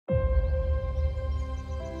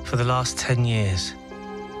For the last 10 years,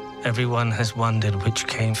 everyone has wondered which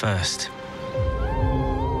came first.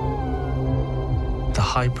 The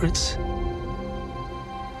hybrids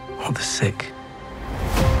or the sick?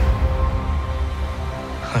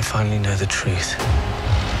 I finally know the truth.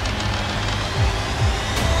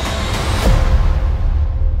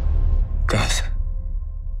 Guys,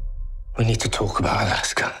 we need to talk about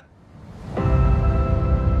Alaska.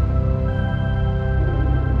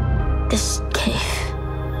 This cave,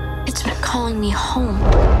 it's been calling me home.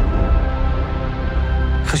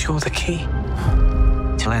 Because you're the key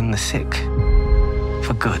to end the sick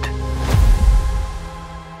for good.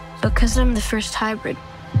 Because I'm the first hybrid.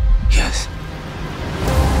 Yes.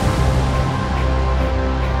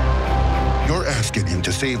 You're asking him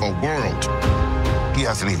to save a world he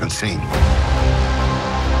hasn't even seen.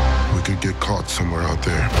 We could get caught somewhere out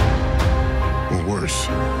there. Or worse.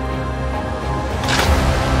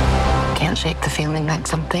 Can't shake the feeling that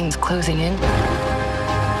something's closing in.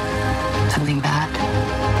 Something bad.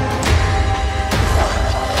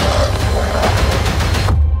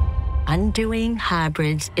 Undoing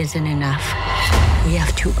hybrids isn't enough. We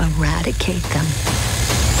have to eradicate them.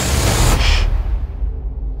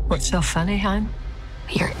 What's so funny, hon?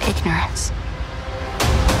 Your ignorance.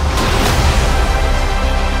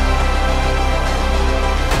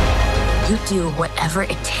 You do whatever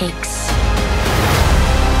it takes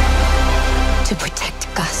to protect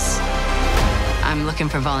Gus. I'm looking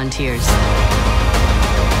for volunteers.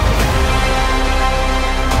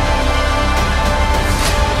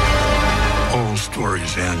 All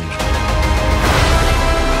stories end.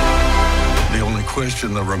 The only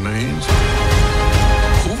question that remains,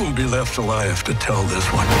 who will be left alive to tell this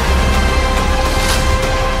one?